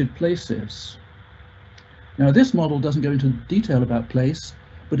regulated places. Now, this model doesn't go into detail about place,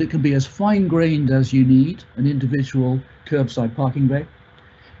 but it can be as fine-grained as you need, an individual curbside parking bay.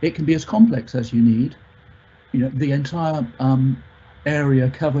 It can be as complex as you need, the entire area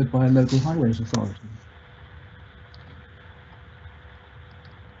covered by a local highways authority.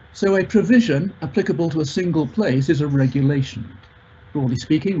 So a provision applicable to a single place is a regulation. Broadly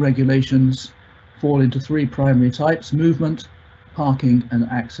speaking, regulations fall into three primary types: movement, parking and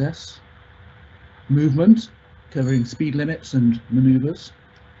access. Movement, covering speed limits and manoeuvres.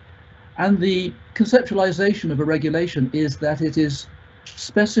 And the conceptualization of a regulation is that it is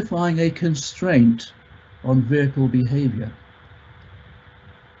specifying a constraint on vehicle behavior.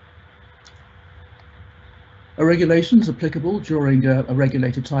 A regulation is applicable during a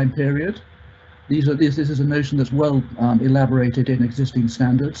regulated time period. This is a notion that's well elaborated in existing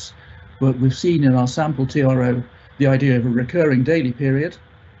standards, but we've seen in our sample TRO the idea of a recurring daily period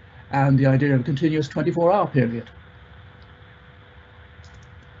and the idea of a continuous 24-hour period.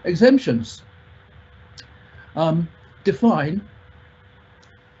 Exemptions define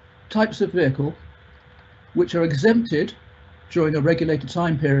types of vehicle which are exempted during a regulated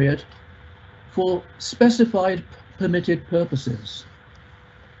time period for specified permitted purposes.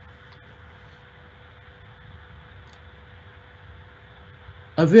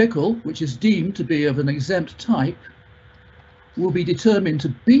 A vehicle which is deemed to be of an exempt type will be determined to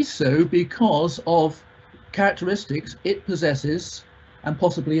be so because of characteristics it possesses and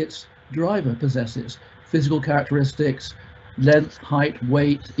possibly its driver possesses. Physical characteristics, length, height,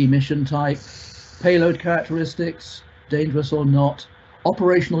 weight, emission type, payload characteristics, dangerous or not,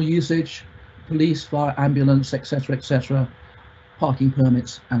 operational usage, police, fire, ambulance, etc., parking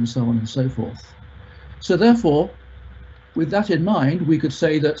permits, and so on and so forth. So therefore, with that in mind, we could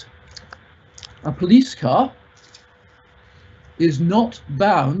say that a police car is not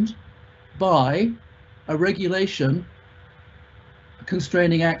bound by a regulation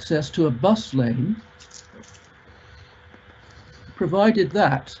constraining access to a bus lane, provided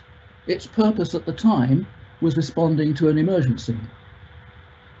that its purpose at the time was responding to an emergency.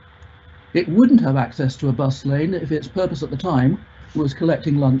 It wouldn't have access to a bus lane if its purpose at the time was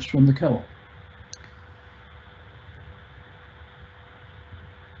collecting lunch from the co-op.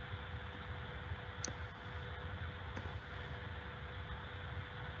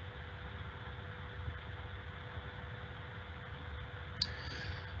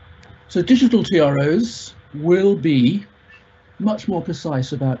 So digital TROs will be much more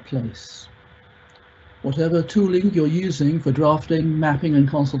precise about place. Whatever tooling you're using for drafting, mapping and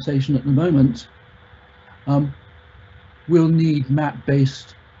consultation at the moment will need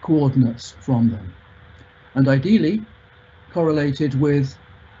map-based coordinates from them, and ideally correlated with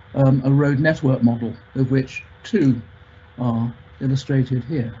a road network model, of which two are illustrated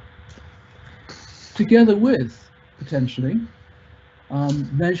here, together with potentially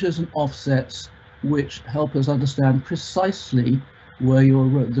measures and offsets which help us understand precisely where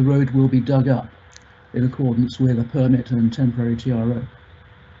the road will be dug up in accordance with a permit and temporary TRO.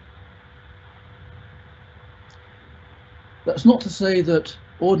 That's not to say that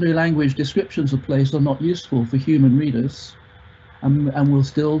ordinary language descriptions of place are not useful for human readers, and will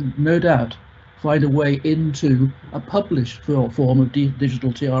still, no doubt, find a way into a published form of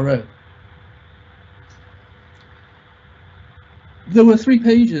digital TRO. There were 3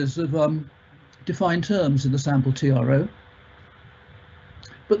 pages of defined terms in the sample TRO,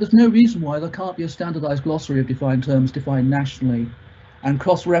 but there's no reason why there can't be a standardized glossary of defined terms defined nationally and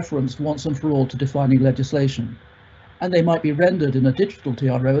cross-referenced once and for all to defining legislation. And they might be rendered in a digital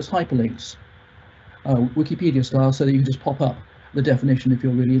TRO as hyperlinks, Wikipedia style, so that you can just pop up the definition if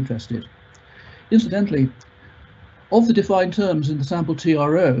you're really interested. Incidentally, of the defined terms in the sample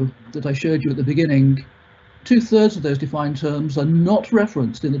TRO that I showed you at the beginning, 2/3 of those defined terms are not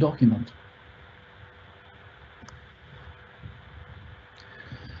referenced in the document.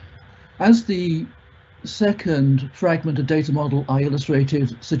 As the second fragment of data model I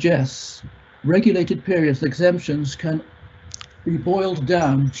illustrated suggests, regulated periods exemptions can be boiled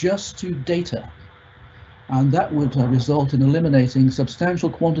down just to data, and that would result in eliminating substantial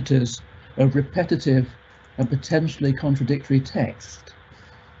quantities of repetitive and potentially contradictory text.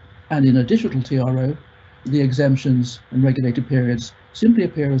 And in a digital TRO, the exemptions and regulated periods simply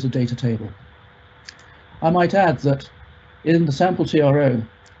appear as a data table. I might add that in the sample TRO,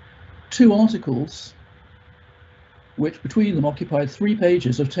 2 articles, which between them occupied 3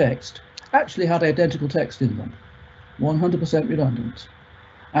 pages of text, actually had identical text in them, 100% redundant.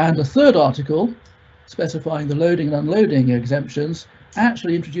 And a 3rd article, specifying the loading and unloading exemptions,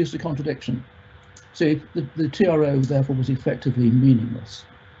 actually introduced a contradiction. So the TRO therefore was effectively meaningless.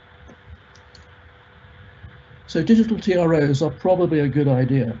 So digital TROs are probably a good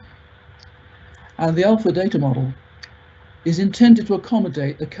idea. And the alpha data model is intended to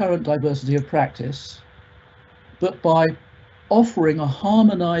accommodate the current diversity of practice, but by offering a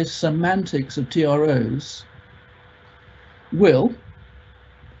harmonized semantics of TROs will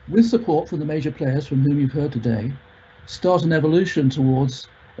with support from the major players from whom you've heard today, start an evolution towards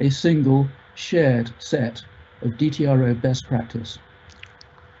a single shared set of DTRO best practice.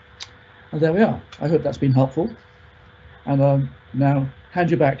 And there we are. I hope that's been helpful. And now hand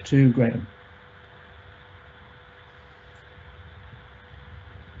you back to Graham.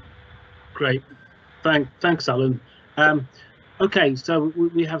 Great. Thanks, Alan. Okay, so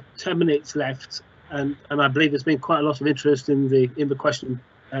we have 10 minutes left, and I believe there's been quite a lot of interest in the question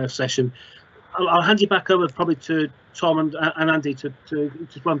session. I'll hand you back over probably to Tom and Andy to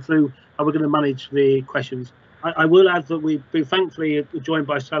just run through how we're going to manage the questions. I will add that we've been thankfully joined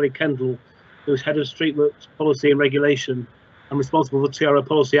by Sally Kendall, who's Head of Streetworks Policy and Regulation and responsible for TRO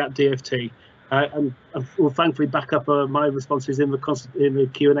policy at DFT, and will thankfully back up my responses in the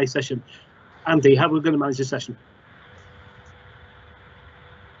Q&A session. Andy, how are we going to manage this session?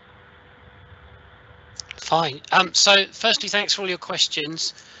 Fine. So firstly, thanks for all your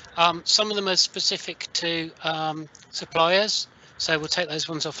questions. Some of them are specific to suppliers, so we'll take those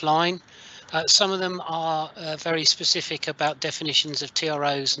ones offline. Some of them are very specific about definitions of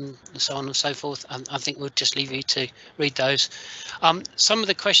TROs and so on and so forth. I think we'll just leave you to read those. Some of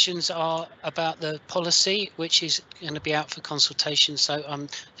the questions are about the policy, which is going to be out for consultation. So I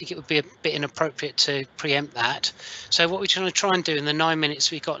think it would be a bit inappropriate to preempt that. So what we're going to try and do in the 9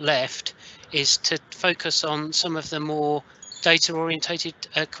 minutes we've got left is to focus on some of the more data orientated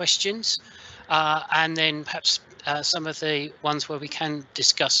questions, and then perhaps some of the ones where we can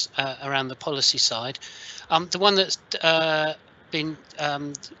discuss around the policy side. The one that's been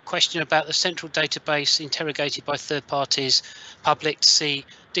questioned about the central database interrogated by third parties, public to see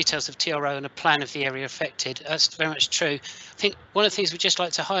details of TRO and a plan of the area affected. That's very much true. I think one of the things we'd just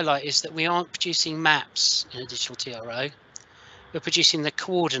like to highlight is that we aren't producing maps in a digital TRO. We're producing the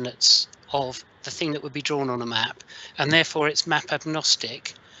coordinates of the thing that would be drawn on a map, and therefore it's map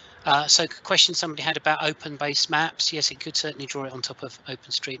agnostic. So a question somebody had about open-based maps, yes, it could certainly draw it on top of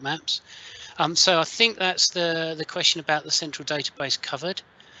OpenStreetMaps. So I think that's the question about the central database covered.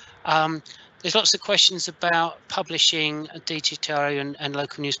 There's lots of questions about publishing a DTRO and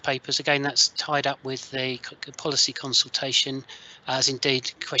local newspapers. Again, that's tied up with the policy consultation, as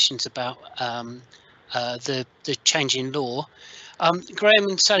indeed questions about the change in law. Graham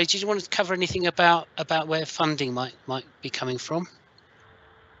and Sally, did you want to cover anything about where funding might be coming from?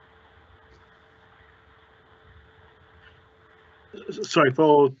 Sorry,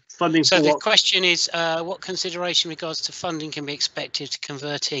 for funding. So for the what? question is, what consideration in regards to funding can be expected to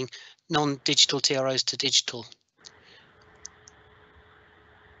converting non-digital TROs to digital?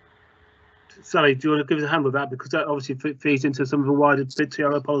 Sally, do you want to give us a hand with that, because that obviously feeds into some of the wider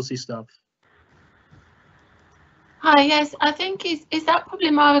TRO policy stuff? Hi, yes, I think is that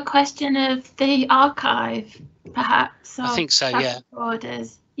probably more a question of the archive, perhaps? I think so, yeah.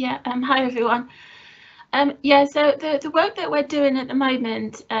 Orders. Yeah. Hi everyone. Yeah, so the work that we're doing at the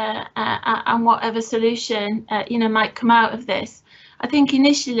moment, and whatever solution might come out of this, I think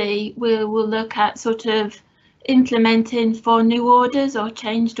initially we'll look at sort of implementing for new orders or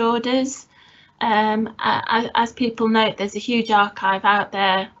changed orders. As people note, there's a huge archive out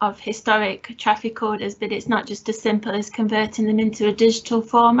there of historic traffic orders, but it's not just as simple as converting them into a digital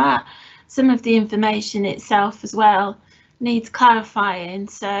format. Some of the information itself as well needs clarifying.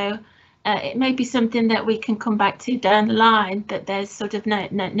 So it may be something that we can come back to down the line, that there's sort of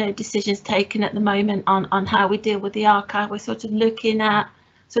no decisions taken at the moment on how we deal with the archive. We're sort of looking at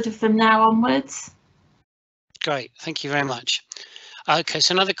sort of from now onwards. Great, thank you very much. Okay,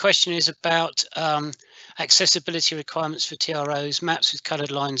 so another question is about accessibility requirements for TROs. Maps with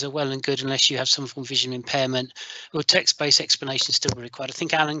coloured lines are well and good unless you have some form of vision impairment. Will text-based explanation still be required? I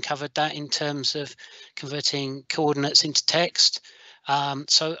think Alan covered that in terms of converting coordinates into text.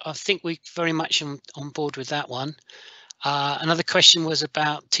 So I think we're very much on board with that one. Another question was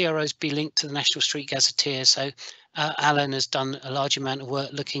about TROs be linked to the National Street Gazetteer. So Alan has done a large amount of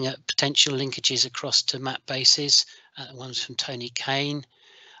work looking at potential linkages across to map bases. One's from Tony Kane.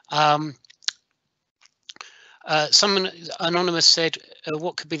 Someone anonymous said,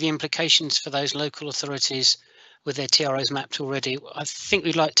 what could be the implications for those local authorities with their TROs mapped already? I think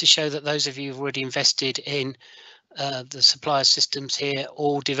we'd like to show that those of you who've already invested in the supplier systems here,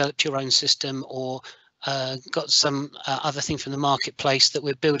 or developed your own system, or got some other thing from the marketplace, that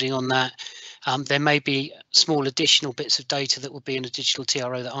we're building on that. There may be small additional bits of data that will be in a digital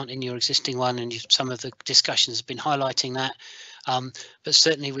TRO that aren't in your existing one, and some of the discussions have been highlighting that. But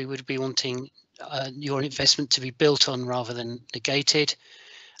certainly we would be wanting your investment to be built on rather than negated.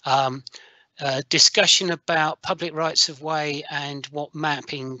 Discussion about public rights of way and what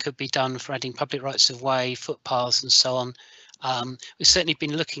mapping could be done for adding public rights of way, footpaths and so on. We've certainly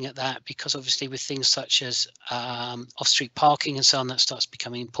been looking at that because obviously with things such as off-street parking and so on, that starts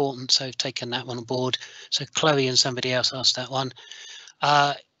becoming important. So I've taken that one on board. So Chloe and somebody else asked that one.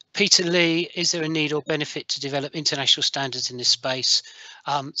 Peter Lee, is there a need or benefit to develop international standards in this space?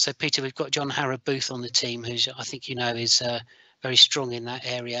 So Peter, we've got John Harrod Booth on the team, who's I think you know is very strong in that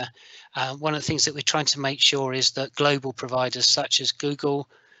area. One of the things that we're trying to make sure is that global providers such as Google,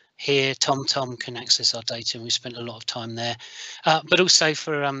 here, TomTom can access our data, and we spent a lot of time there. But also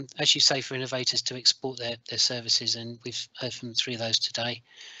for, as you say, for innovators to export their services, and we've heard from 3 of those today.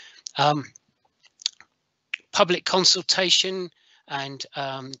 Public consultation and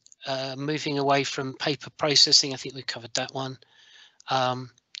moving away from paper processing, I think we've covered that one.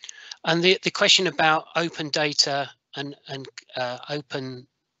 And the question about open data and open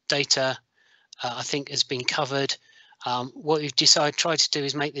data, I think has been covered. What we've tried to do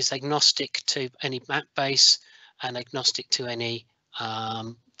is make this agnostic to any map base and agnostic to any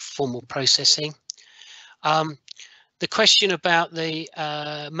formal processing. The question about the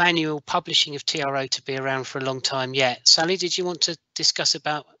manual publishing of TRO to be around for a long time yet. Sally, did you want to discuss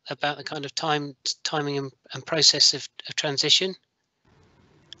about the kind of timing and process of transition?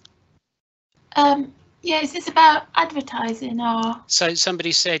 Yeah, is this about advertising or? So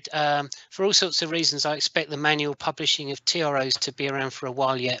somebody said, for all sorts of reasons, I expect the manual publishing of TROs to be around for a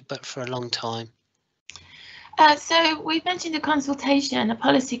while yet, but for a long time. So we've mentioned a consultation, a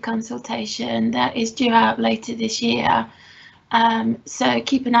policy consultation that is due out later this year. So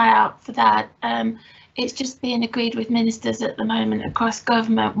keep an eye out for that. It's just being agreed with ministers at the moment across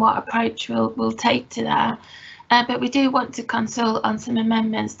government what approach we'll take to that. But we do want to consult on some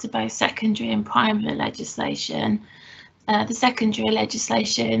amendments to both secondary and primary legislation. The secondary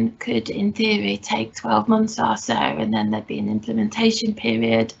legislation could, in theory, take 12 months or so, and then there'd be an implementation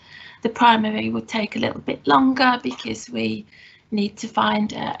period. The primary would take a little bit longer because we need to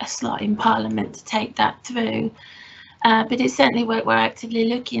find a slot in Parliament to take that through. But it's certainly what we're actively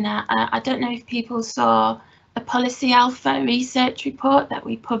looking at. I don't know if people saw a Policy Alpha research report that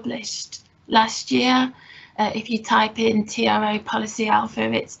we published last year. If you type in TRO Policy Alpha,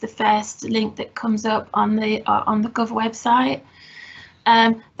 it's the first link that comes up on the Gov website.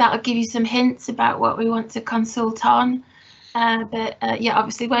 That'll give you some hints about what we want to consult on. Yeah,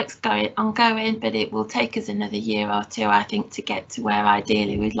 obviously work's ongoing, but it will take us another year or two, I think, to get to where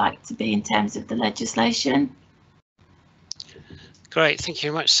ideally we'd like to be in terms of the legislation. Great, thank you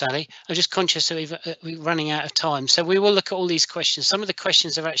very much, Sally. I'm just conscious that we're running out of time, so we will look at all these questions. Some of the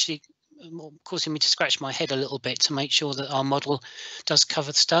questions are actually causing me to scratch my head a little bit to make sure that our model does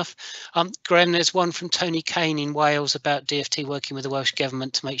cover the stuff. Graham, there's one from Tony Kane in Wales about DFT working with the Welsh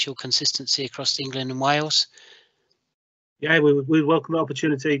Government to make sure consistency across England and Wales. Yeah, we welcome the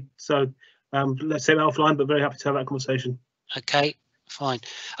opportunity. So let's say that offline, but very happy to have that conversation. Okay, fine.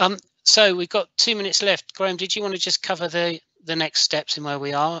 So we've got 2 minutes left. Graham, did you want to just cover the next steps in where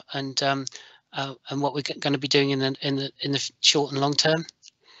we are and what we're going to be doing in the short and long term?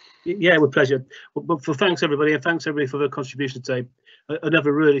 Yeah, with pleasure. But thanks everybody, and thanks everybody for their contribution today.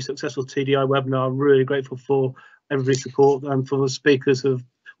 Another really successful TDI webinar. I'm really grateful for everybody's support and for the speakers who have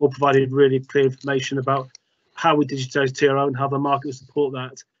all provided really clear information about how we digitise TRO and how the market will support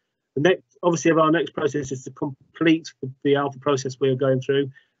that. The next, obviously, our next process is to complete the alpha process we are going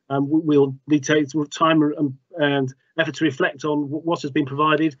through. We'll need to take time and effort to reflect on what has been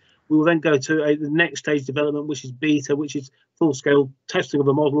provided. We will then go to the next stage development, which is beta, which is full-scale testing of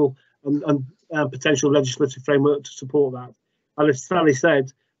the model and potential legislative framework to support that. And as Sally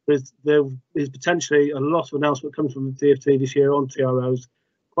said, there is potentially a lot of announcement coming from the DFT this year on TROs.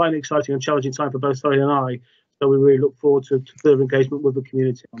 Quite an exciting and challenging time for both Sally and I. So we really look forward to further engagement with the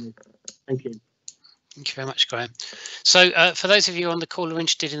community on it. Thank you. Thank you very much, Graham. So for those of you on the call who are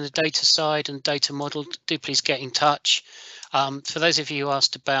interested in the data side and data model, do please get in touch. For those of you who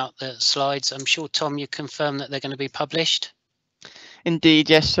asked about the slides, I'm sure, Tom, you confirmed that they're going to be published. Indeed,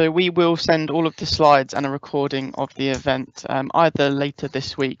 yes. So we will send all of the slides and a recording of the event either later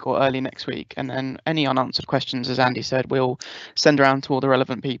this week or early next week. And then any unanswered questions, as Andy said, we'll send around to all the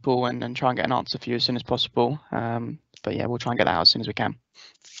relevant people and try and get an answer for you as soon as possible. But yeah, we'll try and get that out as soon as we can.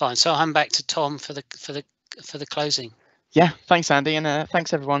 Fine. So I'll hand back to Tom for the closing. Yeah, thanks, Andy, and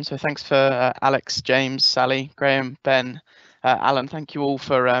thanks everyone. So thanks for Alex, James, Sally, Graham, Ben, Alan. Thank you all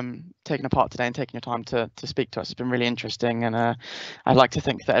for taking a part today and taking your time to speak to us. It's been really interesting, and I'd like to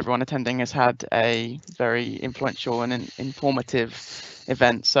think that everyone attending has had a very influential and informative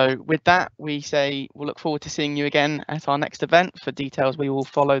event. So with that, we say we'll look forward to seeing you again at our next event. For details, we will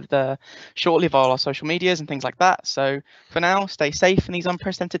follow shortly via our social medias and things like that. So for now, stay safe in these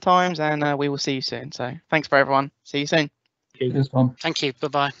unprecedented times, and we will see you soon. So thanks for everyone. See you soon. you. Cheers, Tom. Thank you.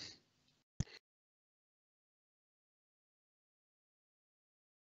 Bye-bye.